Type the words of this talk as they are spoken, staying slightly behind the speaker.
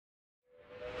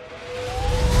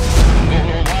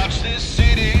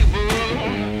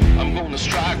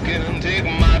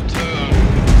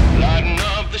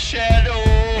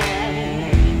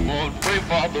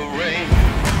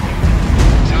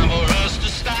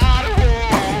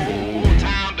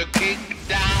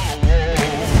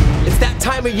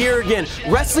a year again.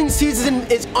 Wrestling season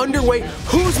is underway.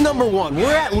 Who's number one?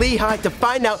 We're at Lehigh to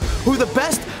find out who the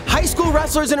best high school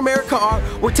wrestlers in America are.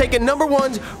 We're taking number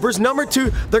ones versus number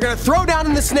two. They're gonna throw down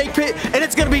in the snake pit, and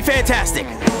it's gonna be fantastic.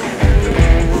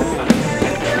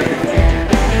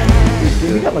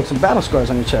 You got like some battle scars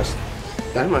on your chest.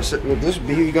 That's my this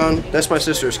BB gun. That's my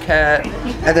sister's cat.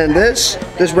 And then this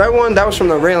red one, that was from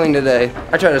the railing today.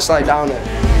 I tried to slide down it.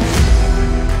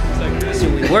 That's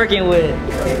what we're working with.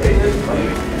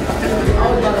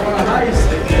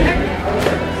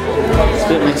 It's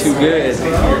gonna be too good.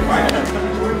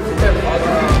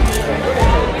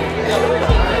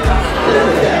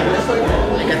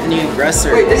 I got the new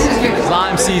aggressor. Wait, this is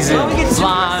slime season.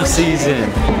 Slime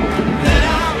season.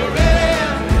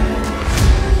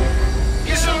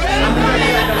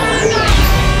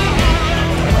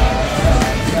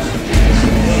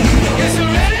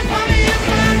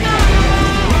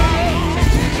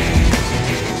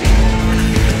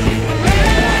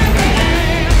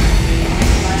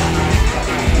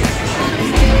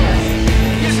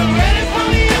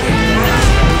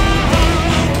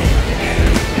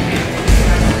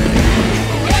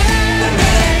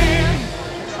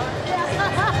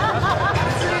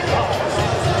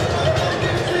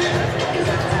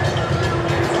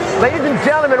 Ladies and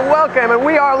gentlemen, welcome, and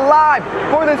we are live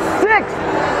for the 6th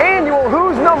annual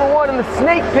Who's Number One in the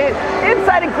Snake Pit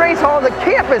inside of Grace Hall, the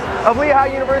campus of Lehigh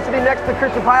University next to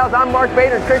Christian Piles. I'm Mark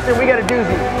Bader, and Christian, we got a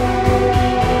doozy.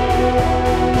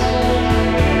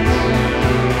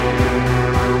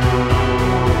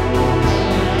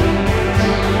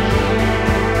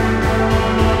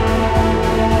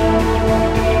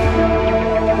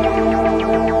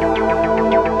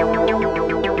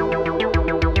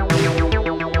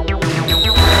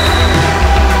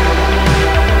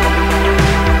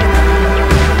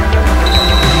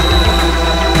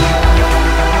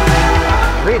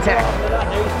 Attack.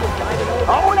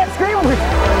 Oh, that scream!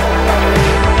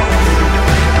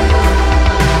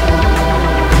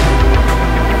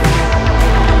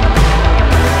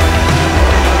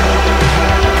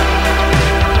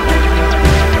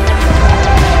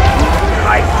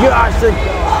 My gosh,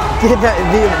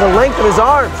 the length of his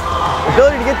arms,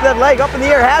 ability to get to that leg up in the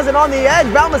air, has it on the edge.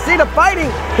 Balmaceda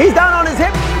fighting. He's down on his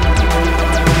hip.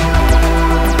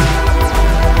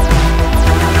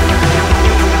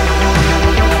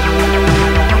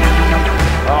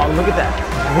 Look at that.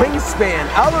 Wingspan,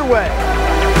 other way.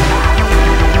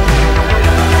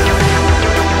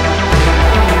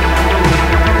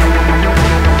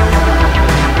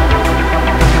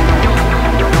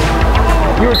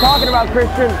 You were talking about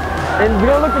Christian, and we're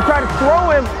going to look to try to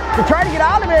throw him, to try to get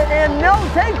out of it, and no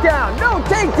takedown, no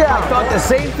takedown. I thought the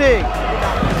same thing.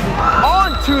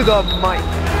 Onto the mic.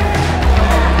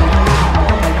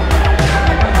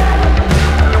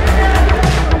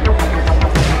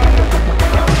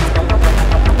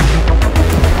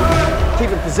 Keep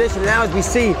in position now as we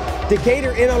see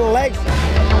Decatur in on the legs.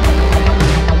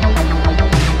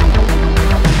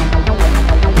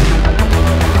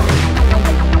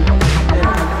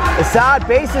 Assad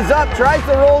bases up, tries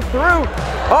to roll through.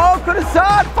 Oh, could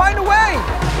Assad find a way?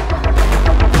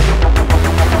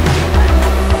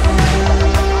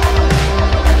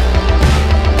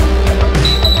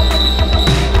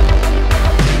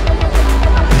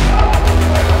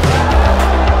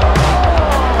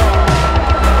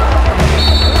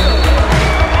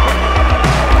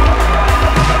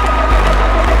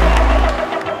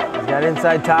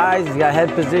 Inside ties, he's got head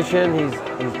position, he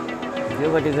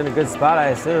feels like he's in a good spot, I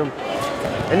assume.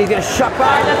 And he's gonna shuck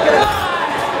by,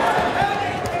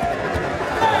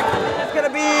 that's gonna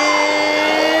be,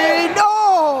 no!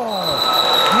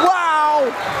 Wow,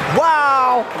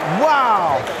 wow,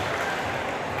 wow.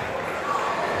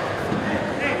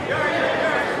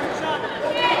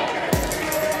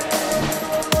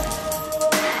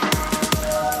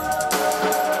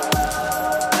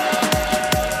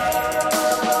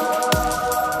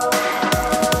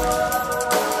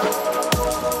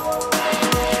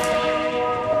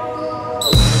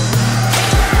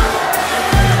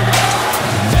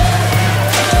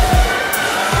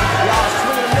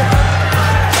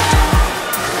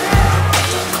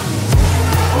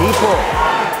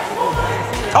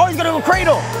 Oh, he's gonna go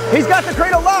cradle. He's got the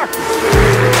cradle locked. He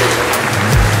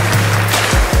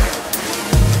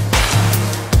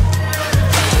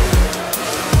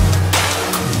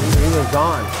was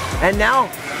gone. And now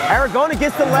Aragona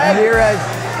gets the leg here as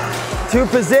in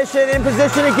position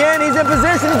again. He's in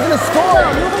position, he's gonna score.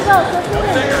 Go,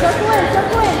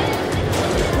 circle in.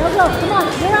 Go, come on,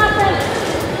 get offense.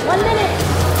 1 minute.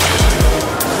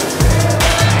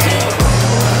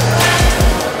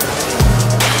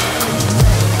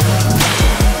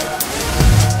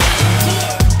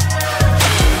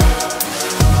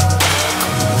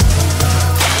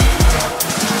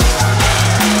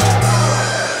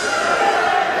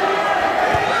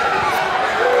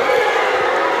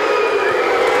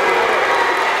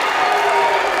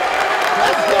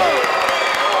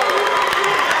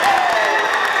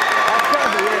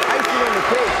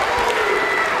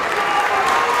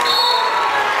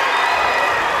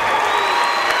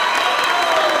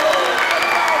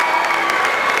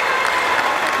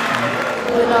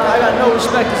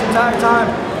 disrespect this entire time.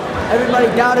 Everybody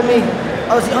doubted me.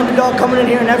 I was the underdog coming in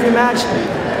here in every match.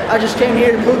 I just came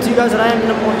here to prove to you guys that I am the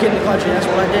number one kid in the country. That's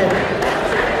what I did.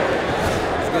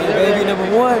 Baby number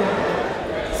 1.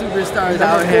 Superstars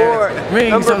out four. here. Rings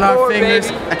Number on our 4,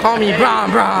 fingers. baby. They call me Bron.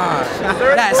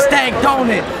 That stank, don't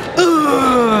it?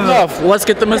 Enough. Let's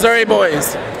get the Missouri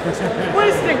boys.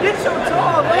 Winston, get so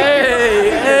tall. Hey,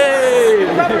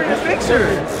 hey. Cover in the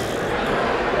picture.